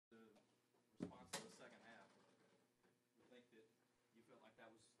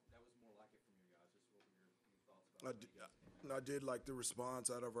I did like the response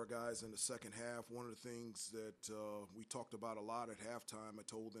out of our guys in the second half. One of the things that we talked about a lot at halftime, I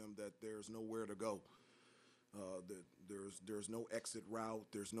told them that there's nowhere to go. That there's no exit route,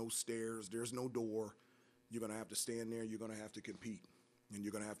 there's no stairs, there's no door. You're going to have to stand there. You're going to have to compete, and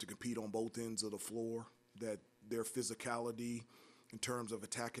you're going to have to compete on both ends of the floor. That their physicality, in terms of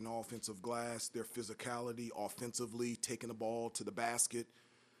attacking the offensive glass, their physicality offensively, taking the ball to the basket,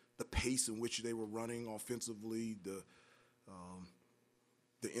 the pace in which they were running offensively, the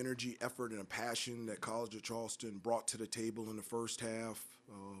energy, effort, and passion that College of Charleston brought to the table in the first half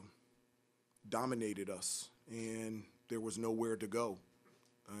dominated us, and there was nowhere to go.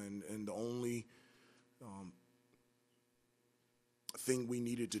 And the only thing we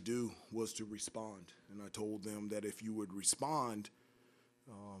needed to do was to respond. And I told them that if you would respond,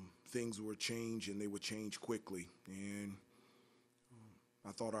 things would change, and they would change quickly. And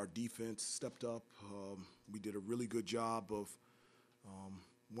I thought our defense stepped up. We did a really good job of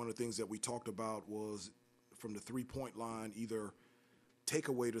one of the things that we talked about was from the three-point line, either take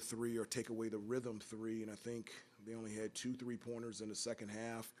away the three or take away the rhythm three. And I think they only had 2 3-pointers in the second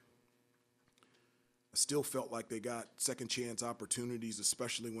half. I still felt like they got second chance opportunities,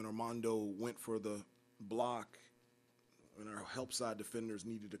 especially when Armando went for the block and our help side defenders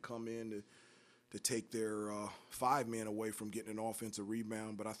needed to come in to take their 5-man away from getting an offensive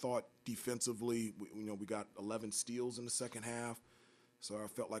rebound. But I thought defensively, we got 11 steals in the second half, so I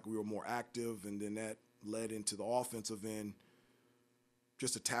felt like we were more active, and then that led into the offensive end,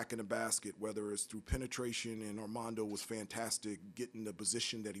 just attacking the basket, whether it's through penetration, and Armando was fantastic getting the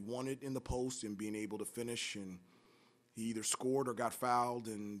position that he wanted in the post and being able to finish, and he either scored or got fouled,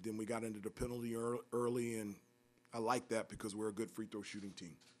 and then we got into the penalty early, and I like that because we're a good free throw shooting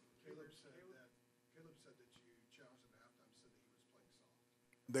team. Caleb said that you challenged him at halftime, said that he was playing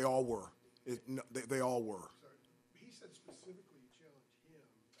soft. They all were. They all were. Sorry, he said specifically you challenged him.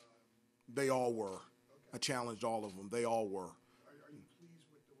 They all were. Okay. I challenged all of them. They all were. Are you pleased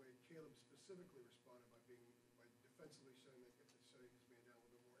with the way Caleb specifically responded by defensively setting his man down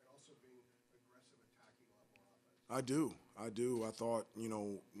a little bit more, and also being aggressive, attacking a lot more offense? I do. I thought,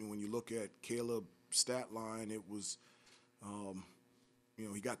 when you look at Caleb's stat line, it was,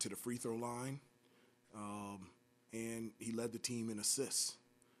 he got to the free throw line, and he led the team in assists.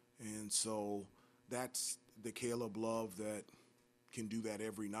 And so that's the Caleb Love that can do that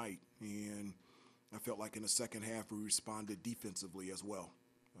every night. And I felt like in the second half we responded defensively as well.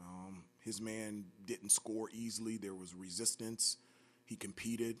 His man didn't score easily. There was resistance. He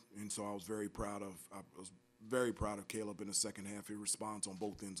competed, and so I was very proud of Caleb in the second half. He responds on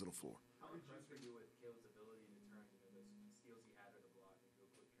both ends of the floor. How impressed were you with Caleb's ability to turn those steals he had or the block into a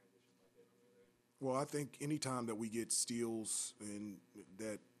quick transition bucket on the other end? Well, I think anytime that we get steals and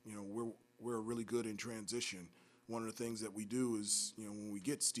that, we're really good in transition. One of the things that we do is, when we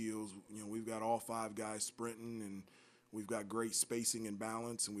get steals, we've got all 5 guys sprinting, and we've got great spacing and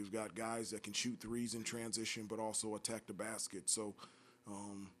balance, and we've got guys that can shoot threes in transition but also attack the basket. So,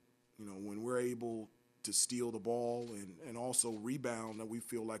 when we're able to steal the ball and also rebound, that we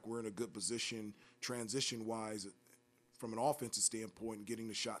feel like we're in a good position transition-wise from an offensive standpoint, getting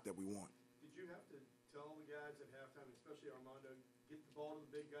the shot that we want. Did you have to tell the guys at halftime, especially Armando, get the ball to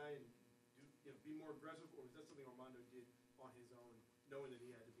the big guy and be more aggressive, or was that something Armando did on his own, knowing that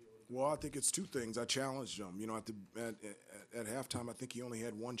he had to be a little bit? Well, I think it's 2 things. I challenged him. At halftime, I think he only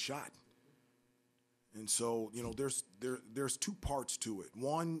had 1 shot. And so, there's 2 parts to it.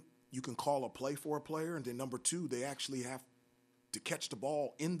 One, you can call a play for a player, and then number 2, they actually have to catch the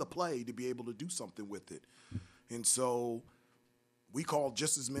ball in the play to be able to do something with it. And so we called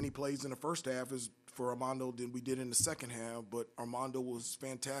just as many plays in the first half as for Armando than we did in the second half, but Armando was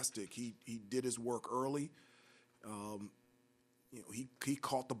fantastic. He did his work early. He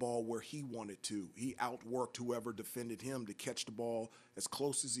caught the ball where he wanted to. He outworked whoever defended him to catch the ball as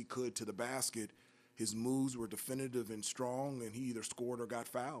close as he could to the basket. His moves were definitive and strong, and he either scored or got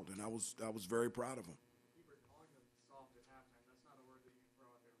fouled, and I was very proud of him. Hubert, calling them soft at halftime, that's not a word that you throw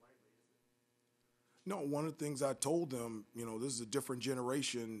out there lightly, is it? No, one of the things I told them, this is a different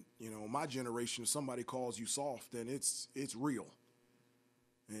generation. My generation, if somebody calls you soft, then it's real.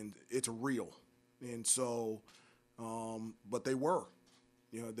 And it's real. And so, but they were.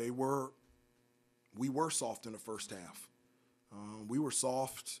 We were soft in the first half. We were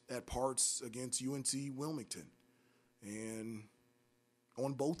soft at parts against UNC Wilmington and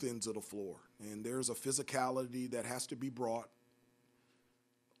on both ends of the floor. And there's a physicality that has to be brought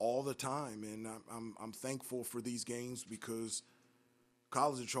all the time, and I'm thankful for these games because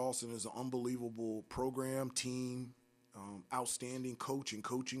College of Charleston is an unbelievable program, team, outstanding coach and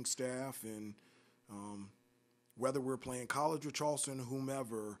coaching staff, and whether we're playing College or Charleston or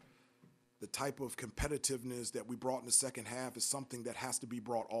whomever, the type of competitiveness that we brought in the second half is something that has to be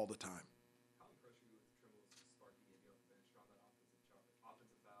brought all the time. How impressed were you with Trimble's spark he gave you off the bench, drawing that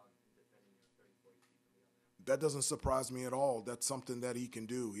offensive foul and defending 30, 40 feet from the other? That doesn't surprise me at all. That's something that he can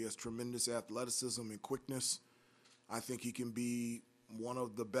do. He has tremendous athleticism and quickness. I think he can be one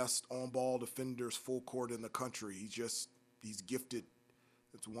of the best on-ball defenders full court in the country. He's gifted.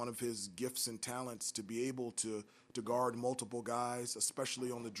 It's one of his gifts and talents to be able to guard multiple guys, especially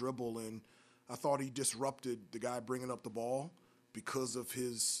on the dribble. And I thought he disrupted the guy bringing up the ball because of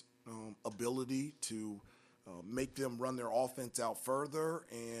his ability to make them run their offense out further,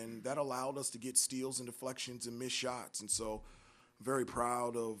 and that allowed us to get steals and deflections and missed shots. And so I'm very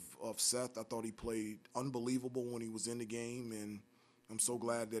proud of Seth. I thought he played unbelievable when he was in the game, and I'm so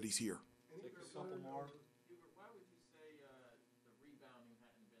glad that he's here. Take a couple more. Hubert, why would you say the rebounding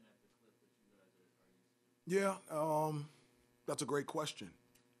hadn't been at the clip that you guys are used to? Yeah, that's a great question.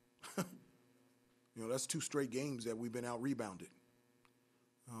 That's 2 straight games that we've been out rebounded.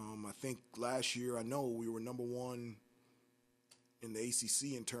 I think last year, I know we were number 1 in the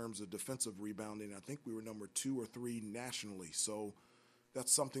ACC in terms of defensive rebounding. I think we were number 2 or 3 nationally. So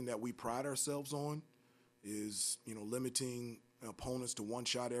that's something that we pride ourselves on, is, limiting opponents to 1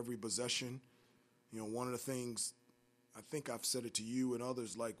 shot every possession. One of the things, I think I've said it to you and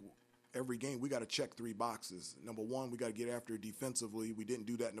others, like every game, we got to check 3 boxes. Number 1, we got to get after it defensively. We didn't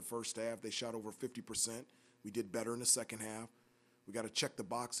do that in the first half. They shot over 50%. We did better in the second half. We got to check the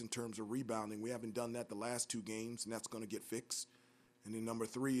box in terms of rebounding. We haven't done that the last 2 games, and that's going to get fixed. And then number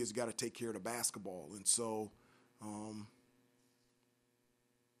 3 is got to take care of the basketball. And so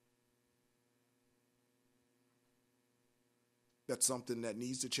that's something that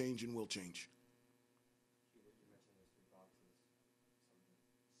needs to change and will change. Hubert, you mentioned those 3 boxes, some of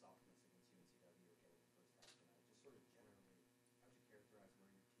the softness against UNCW you were getting in the first half tonight. Just sort of generally, how would you characterize where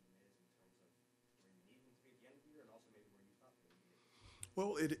your team is in terms of where you need them to be at the end of the year and also maybe where you thought they would be?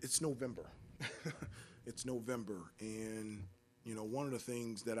 Well, it's November. It's November, and one of the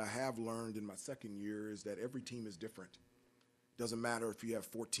things that I have learned in my second year is that every team is different. Doesn't matter if you have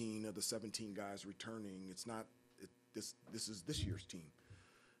 14 of the 17 guys returning. It's not. This is this year's team,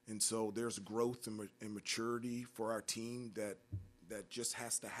 and so there's growth and maturity for our team that just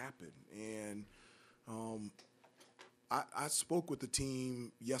has to happen. And I spoke with the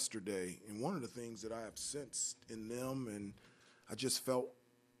team yesterday, and one of the things that I have sensed in them, and I just felt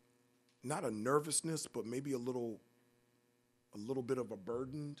not a nervousness, but maybe a little bit of a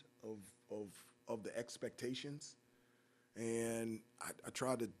burden of the expectations. And I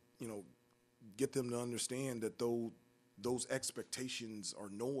tried to, get them to understand that those expectations are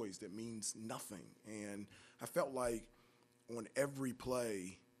noise that means nothing. And I felt like on every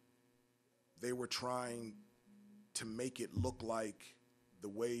play, they were trying to make it look like the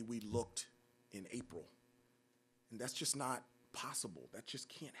way we looked in April. And that's just not possible. That just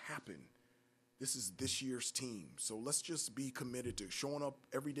can't happen. This is this year's team. So let's just be committed to showing up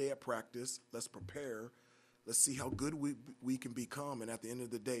every day at practice. Let's prepare. Let's see how good we can become. And at the end of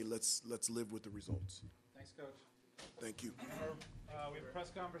the day, let's live with the results. Thanks, Coach. Thank you. We have a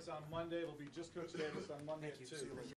press conference on Monday. It'll be just Coach Davis on Monday at 2.